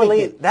last New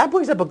Orleans. week. That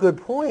brings up a good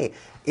point.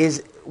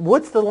 Is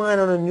what's the line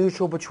on a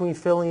neutral between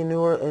Philly and New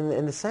Orleans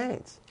and the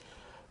Saints?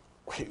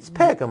 It's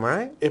pick 'em,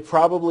 right? It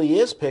probably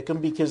is pick 'em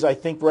because I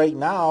think right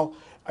now,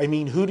 I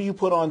mean, who do you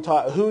put on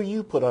top? Who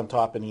you put on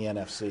top in the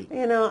NFC?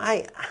 You know,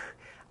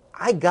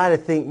 I got to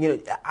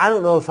think, I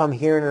don't know if I'm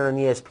hearing it on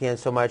ESPN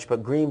so much,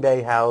 but Green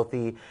Bay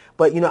healthy.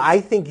 But, I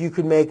think you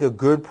could make a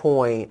good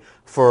point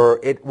for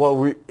it.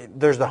 Well,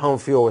 there's the home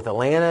field with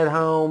Atlanta at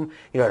home.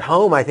 At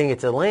home, I think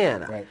it's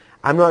Atlanta. Right.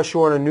 I'm not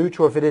sure on a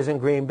neutral if it isn't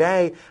Green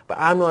Bay, but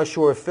I'm not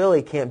sure if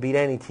Philly can't beat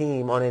any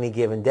team on any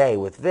given day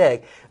with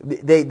Vic.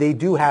 They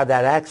do have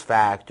that X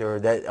factor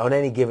that on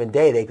any given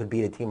day they could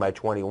beat a team by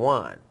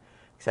 21,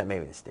 except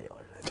maybe the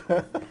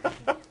Steelers.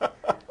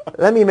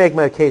 Let me make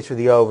my case for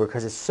the over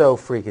because it's so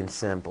freaking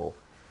simple.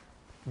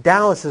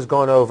 Dallas has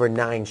gone over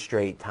 9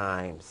 straight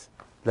times.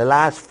 The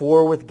last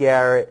 4 with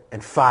Garrett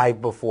and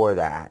 5 before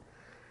that.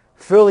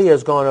 Philly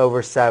has gone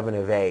over 7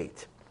 of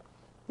 8.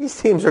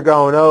 These teams are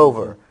going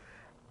over.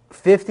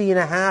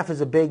 50.5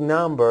 is a big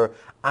number.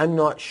 I'm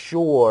not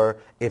sure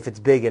if it's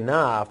big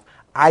enough.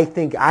 I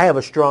think I have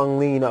a strong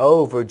lean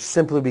over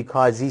simply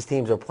because these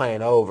teams are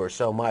playing over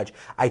so much.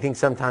 I think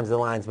sometimes the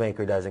lines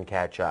maker doesn't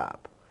catch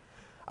up.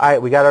 All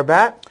right, we got our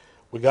bet?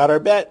 We got our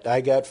bet.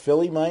 I got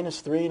Philly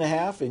minus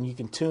 3.5, and you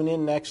can tune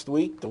in next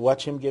week to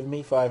watch him give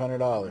me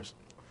 $500.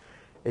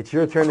 It's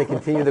your turn to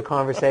continue the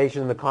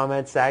conversation in the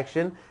comments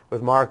section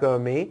with Marco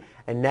and me.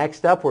 And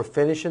next up, we're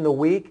finishing the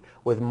week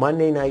with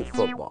Monday Night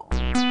Football.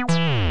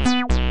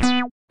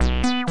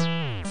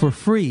 For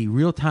free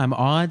real-time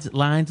odds,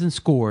 lines, and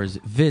scores,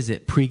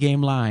 visit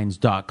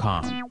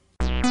pregamelines.com.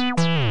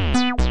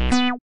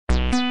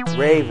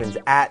 Ravens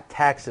at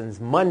Texans,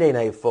 Monday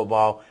Night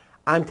Football.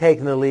 I'm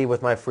taking the lead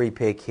with my free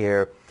pick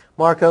here.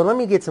 Marco, let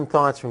me get some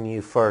thoughts from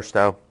you first,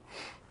 though.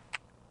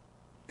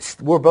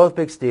 We're both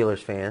big Steelers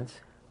fans.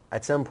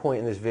 At some point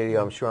in this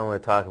video, I'm sure I'm going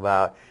to talk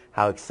about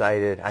how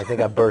excited. I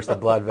think I burst a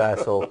blood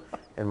vessel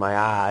in my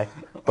eye.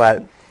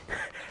 But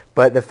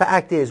the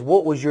fact is,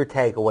 what was your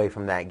takeaway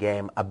from that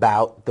game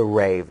about the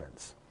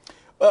Ravens?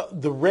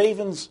 The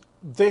Ravens,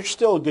 they're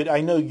still good.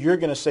 I know you're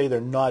going to say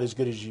they're not as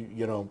good as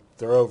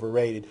they're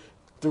overrated.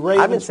 The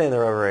Ravens, I've been saying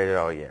they're overrated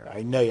all year.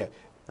 I know you.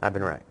 I've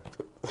been right.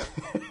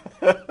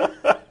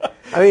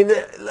 I mean,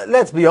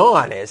 let's be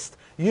honest.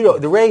 The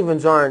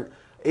Ravens aren't.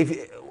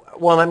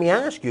 Well, let me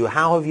ask you: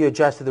 how have you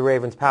adjusted the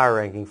Ravens' power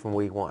ranking from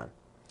week 1?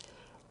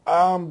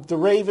 The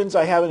Ravens,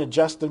 I haven't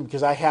adjusted them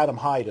because I had them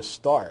high to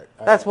start.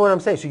 That's what I'm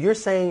saying. So you're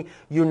saying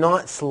you're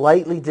not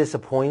slightly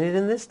disappointed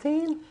in this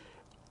team?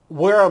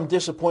 Where I'm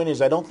disappointed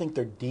is I don't think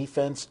their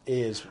defense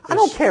is. I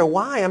don't care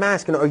why. I'm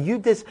asking. Do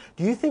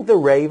you think the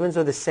Ravens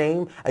are the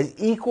same, as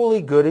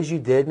equally good as you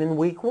did in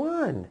week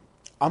 1?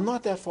 I'm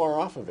not that far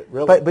off of it,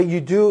 really. But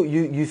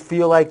you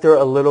feel like they're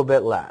a little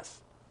bit less.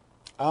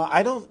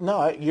 I don't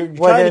know. You're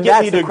Well, trying then to get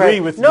that's me the to agree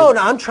with you. No,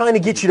 I'm trying to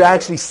get you to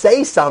actually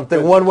say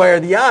something one way or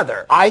the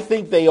other. I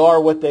think they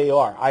are what they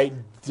are.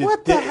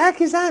 What the heck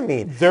does that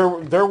mean? They're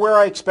where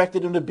I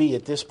expected them to be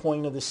at this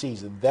point of the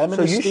season. Them and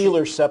So the you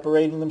Steelers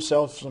separating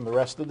themselves from the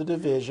rest of the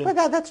division. But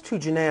that's too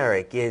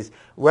generic. Is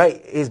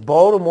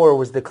Baltimore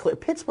was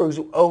Pittsburgh's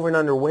over and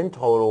under win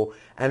total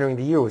entering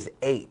the year was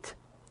 8.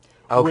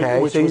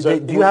 Okay, which so was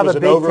do you have a an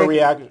big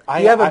overreaction. ticket?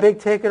 Do you have a big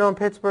ticket on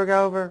Pittsburgh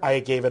over? I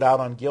gave it out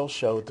on Gil's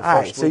show at the All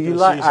right, first so week you of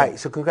the season. all right,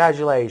 so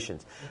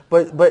congratulations.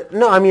 But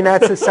no, I mean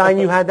that's a sign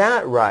you had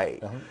that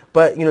right.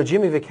 But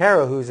Jimmy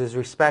Vaccaro, who's as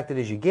respected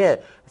as you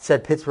get,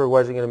 said Pittsburgh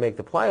wasn't going to make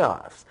the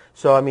playoffs.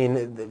 So I mean,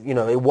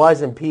 it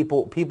wasn't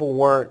people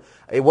weren't.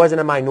 It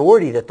wasn't a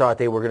minority that thought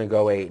they were going to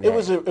go 8-8. It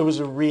was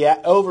a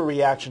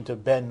overreaction to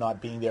Ben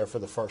not being there for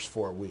the first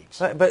 4 weeks.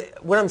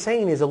 But what I'm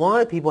saying is a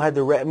lot of people had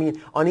on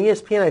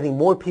ESPN, I think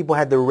more people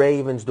had the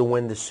Ravens to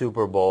win the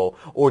Super Bowl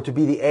or to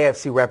be the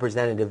AFC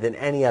representative than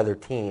any other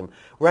team.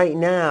 Right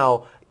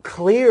now,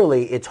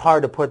 clearly it's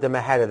hard to put them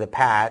ahead of the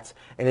Pats,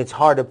 and it's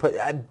hard to put,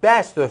 at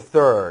best, they're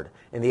third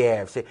in the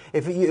AFC.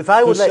 If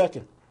I would Who's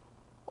second?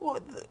 Well,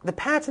 the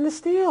Pats and the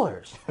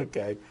Steelers.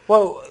 Okay.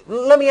 Well,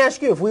 let me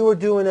ask you: if we were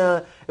doing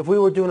a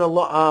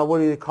what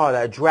do you call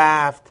that? A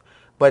draft,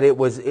 but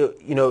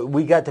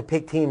we got to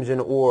pick teams in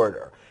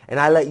order, and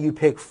I let you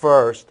pick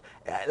first.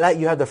 I let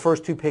you have the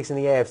first 2 picks in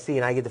the AFC,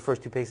 and I get the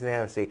first 2 picks in the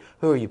NFC.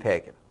 Who are you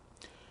picking?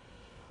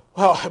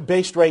 Well,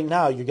 based right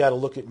now, you got to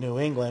look at New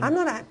England. I'm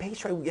not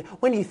based right.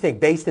 When do you think?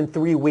 Based in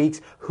 3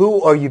 weeks,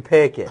 who are you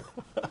picking?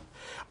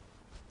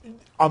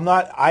 I'm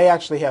not. I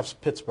actually have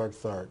Pittsburgh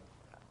third.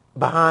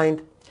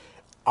 Behind?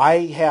 I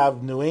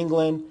have New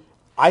England.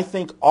 I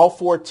think all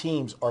 4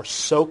 teams are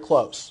so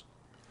close.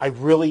 I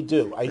really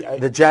do.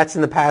 The Jets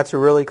and the Pats are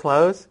really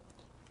close?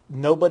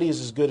 Nobody is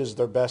as good as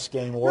their best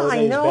game or No, I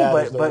as know,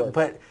 bad as their worst.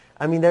 but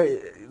I mean,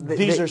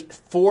 These are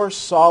 4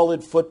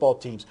 solid football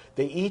teams.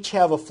 They each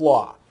have a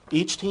flaw.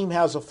 Each team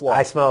has a flaw.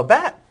 I smell a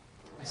bet.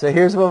 So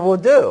here's what we'll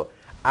do.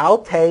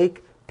 I'll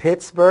take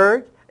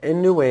Pittsburgh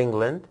and New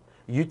England.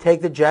 You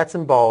take the Jets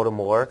and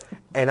Baltimore,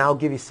 and I'll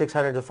give you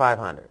 600 to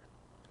 500.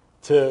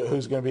 To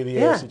who's going to be the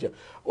Yeah. AFC champ.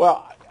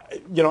 Well,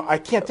 I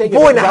can't take it.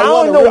 Boy, because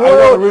how in the I wanna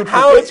world? root for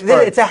How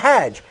Pittsburgh. it's a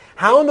hedge.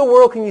 How in the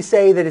world can you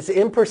say that it's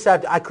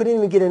imperceptible? I couldn't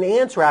even get an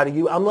answer out of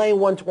you. I'm laying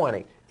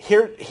 120.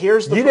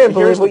 Here's the You didn't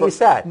believe here's the what you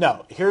said.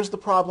 No, here's the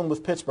problem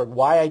with Pittsburgh.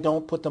 Why I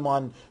don't put them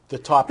on the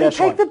top Then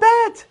echelon. take the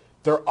bet.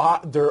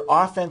 Their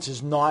offense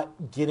is not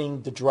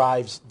getting the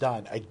drives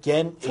done.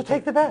 Again, So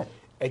take the bet.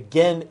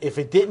 Again, if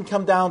it didn't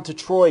come down to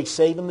Troy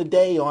saving the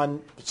day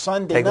on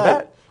Sunday Take the night,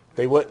 bet.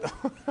 they would.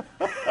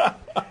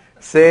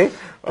 See?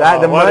 The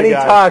what a money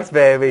guy. talks,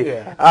 baby.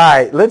 Yeah. All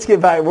right, let's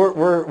get back.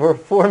 We're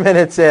 4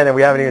 minutes in, and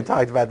we haven't even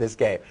talked about this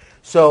game.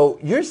 So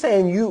you're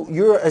saying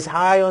you're as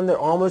high on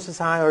almost as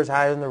high or as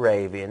high on the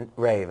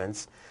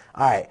Ravens.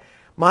 All right.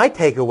 My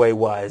takeaway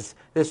was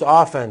this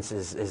offense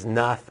is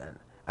nothing.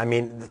 I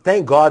mean,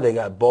 thank God they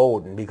got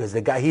Bolden because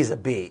he's a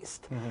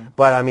beast. Mm-hmm.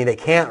 But I mean, they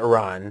can't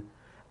run.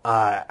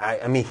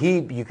 I mean,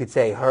 you could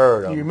say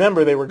hurt him. You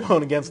remember they were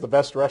going against the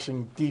best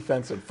rushing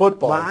defense in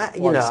football.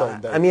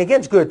 Well, I mean,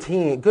 against good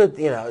team,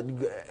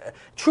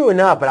 true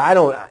enough, but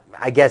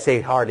I guess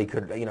they hardly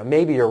could,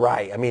 maybe you're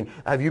right. I mean,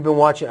 have you been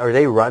watching, are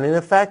they running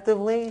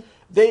effectively?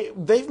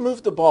 They've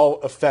moved the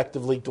ball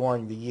effectively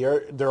during the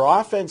year. Their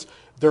offense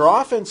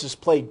has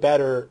played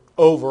better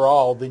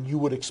overall than you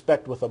would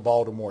expect with a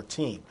Baltimore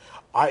team.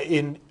 I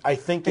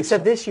think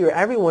Except this year,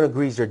 everyone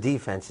agrees their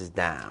defense is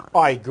down.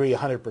 I agree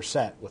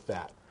 100% with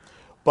that.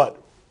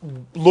 But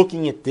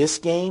looking at this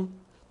game,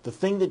 the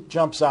thing that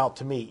jumps out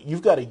to me,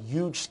 you've got a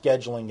huge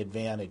scheduling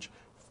advantage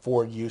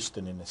for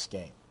Houston in this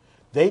game.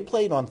 They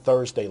played on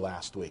Thursday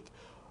last week.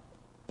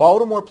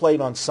 Baltimore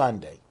played on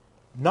Sunday.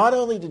 Not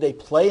only did they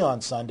play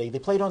on Sunday, they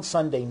played on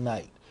Sunday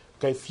night.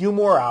 Okay, a few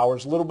more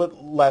hours, a little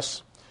bit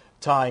less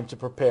time to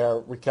prepare,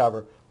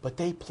 recover, but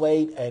they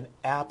played an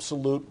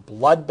absolute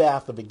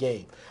bloodbath of a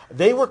game.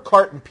 They were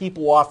carting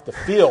people off the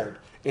field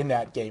in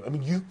that game. I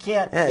mean, you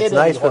can't hit it's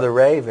nice for the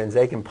Ravens.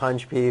 They can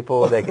punch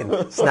people. They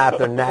can snap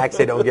their necks.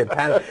 They don't get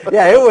penalties.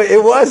 Yeah,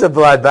 it was a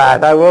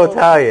bloodbath, I will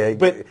tell you.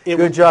 But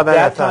good job,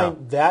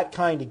 NFL. That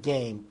kind of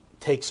game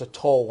takes a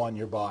toll on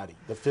your body.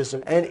 The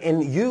physical.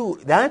 And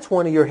that's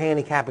one of your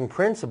handicapping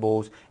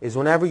principles is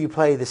whenever you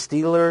play the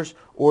Steelers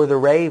or the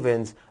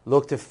Ravens,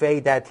 look to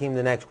fade that team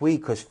the next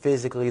week because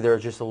physically they're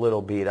just a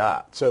little beat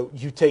up. So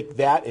you take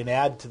that and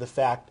add to the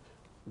fact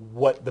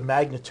what the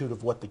magnitude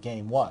of what the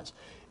game was.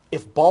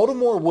 If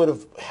Baltimore would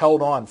have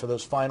held on for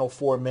those final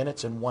 4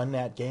 minutes and won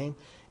that game,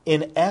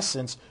 in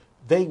essence,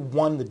 they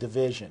won the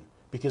division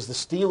because the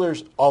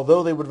Steelers,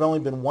 although they would have only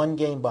been 1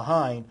 game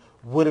behind,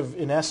 would have,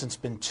 in essence,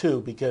 been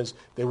 2 because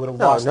they would have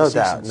lost the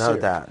season series.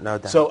 No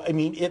doubt. So, I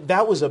mean,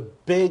 that was a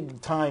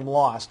big-time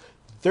loss.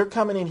 They're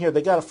coming in here.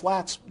 They got a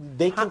flat.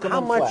 They can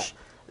come in flat.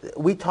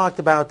 We talked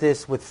about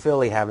this with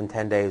Philly having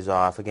 10 days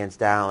off against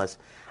Dallas.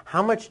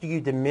 How much do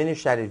you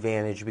diminish that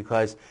advantage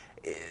because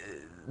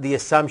the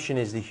assumption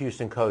is the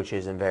Houston coach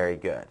isn't very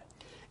good?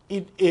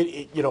 It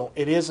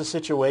is a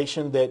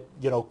situation that,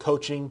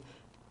 coaching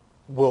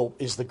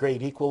is the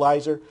great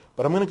equalizer.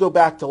 But I'm going to go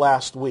back to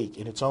last week,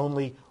 and it's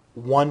only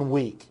 1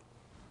 week,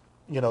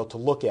 to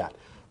look at.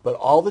 But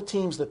all the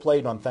teams that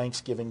played on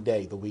Thanksgiving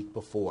Day the week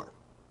before,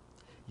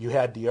 you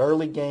had the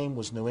early game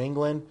was New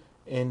England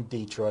in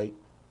Detroit.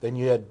 Then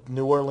you had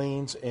New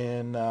Orleans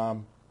in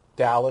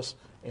Dallas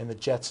and the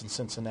Jets in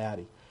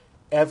Cincinnati.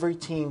 every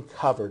team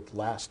covered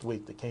last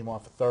week that came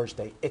off of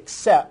Thursday,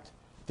 except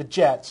the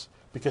Jets,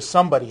 because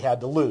somebody had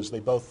to lose. They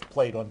both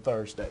played on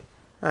Thursday.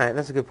 All right,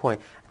 that's a good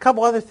point. A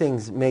couple other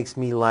things makes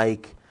me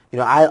like,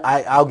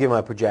 I'll give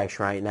my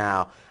projection right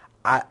now.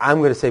 I'm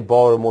going to say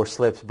Baltimore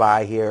slips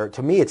by here.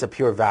 To me, it's a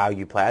pure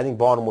value play. I think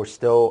Baltimore's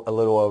still a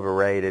little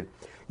overrated.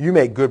 You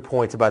make good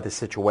points about the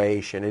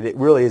situation. It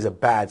really is a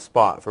bad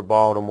spot for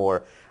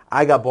Baltimore.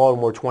 I got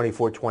Baltimore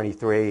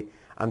 24-23.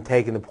 I'm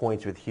taking the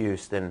points with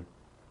Houston.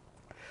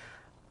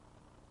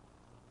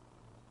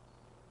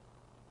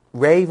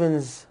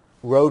 Ravens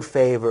road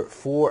favorite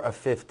 4 of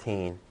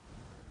 15.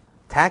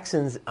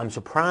 Texans, I'm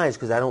surprised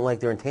because I don't like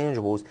their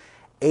intangibles.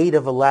 8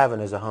 of 11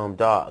 as a home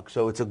dog.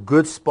 So it's a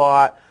good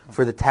spot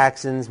for the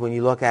Texans when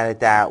you look at it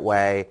that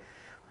way.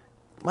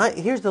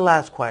 Here's the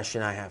last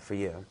question I have for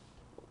you.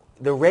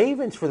 The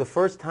Ravens, for the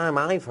first time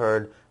I've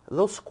heard, a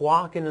little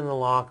squawking in the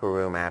locker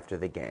room after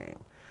the game.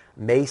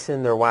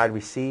 Mason, their wide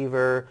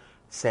receiver,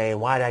 saying,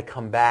 why'd I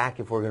come back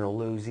if we're going to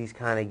lose these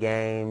kind of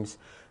games?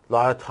 A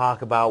lot of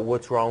talk about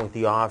what's wrong with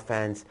the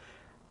offense.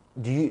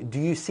 Do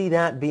you see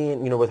that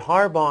being, with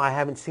Harbaugh, I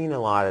haven't seen a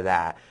lot of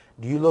that.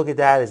 Do you look at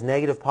that as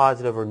negative,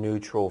 positive, or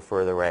neutral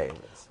for the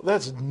Ravens?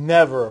 That's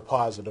never a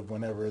positive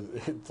whenever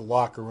the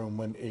locker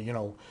room,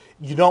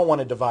 you don't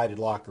want a divided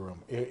locker room.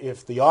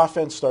 If the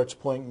offense starts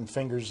pointing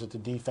fingers at the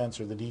defense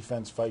or the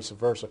defense vice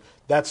versa,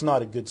 that's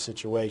not a good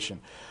situation.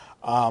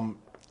 I'm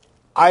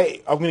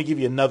going to give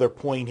you another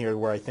point here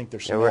where I think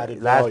there's some added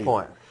value. Last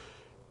point.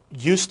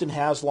 Houston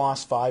has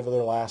lost 5 of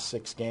their last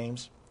 6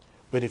 games,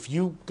 but if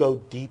you go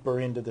deeper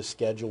into the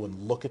schedule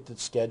and look at the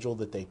schedule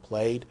that they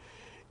played,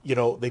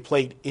 they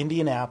played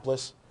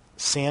Indianapolis,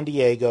 San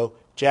Diego,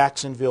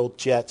 Jacksonville,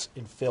 Jets,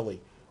 and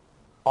Philly.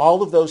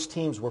 All of those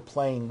teams were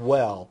playing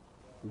well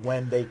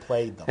when they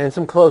played them. And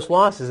some close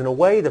losses. In a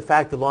way, the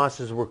fact the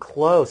losses were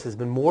close has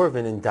been more of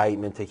an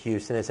indictment to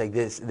Houston. It's like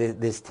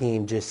this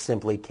team just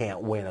simply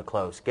can't win a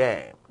close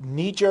game.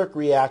 Knee-jerk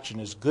reaction,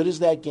 as good as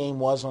that game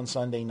was on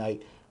Sunday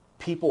night,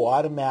 people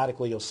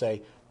automatically will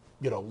say,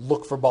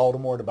 look for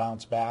Baltimore to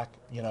bounce back,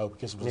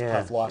 because it was a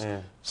tough loss.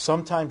 Yeah.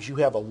 Sometimes you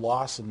have a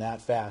loss in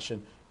that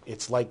fashion.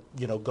 It's like,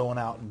 going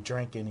out and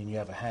drinking and you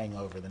have a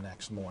hangover the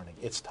next morning.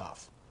 It's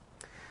tough.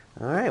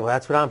 All right, well,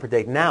 that's what I'm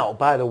predicting. Now,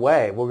 by the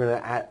way, we're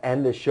going to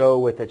end the show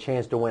with a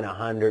chance to win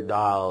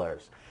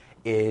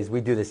 $100.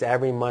 We do this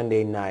every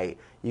Monday night.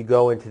 You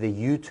go into the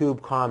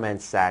YouTube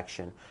comments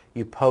section.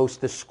 You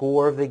post the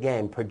score of the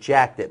game.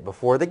 Project it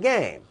before the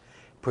game.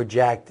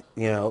 Project,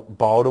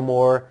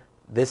 Baltimore,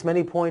 this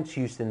many points,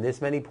 Houston,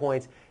 this many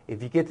points.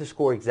 If you get the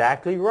score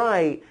exactly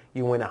right,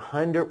 you win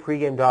 $100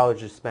 pregame dollars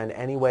to spend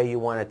any way you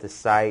want at the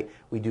site.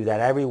 We do that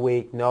every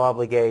week. No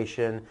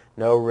obligation,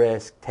 no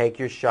risk. Take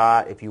your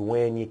shot. If you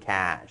win, you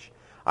cash.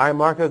 All right,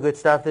 Marco, good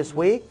stuff this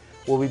week.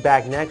 We'll be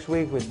back next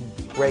week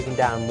with breaking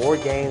down more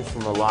games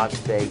from a Las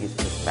Vegas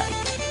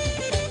perspective.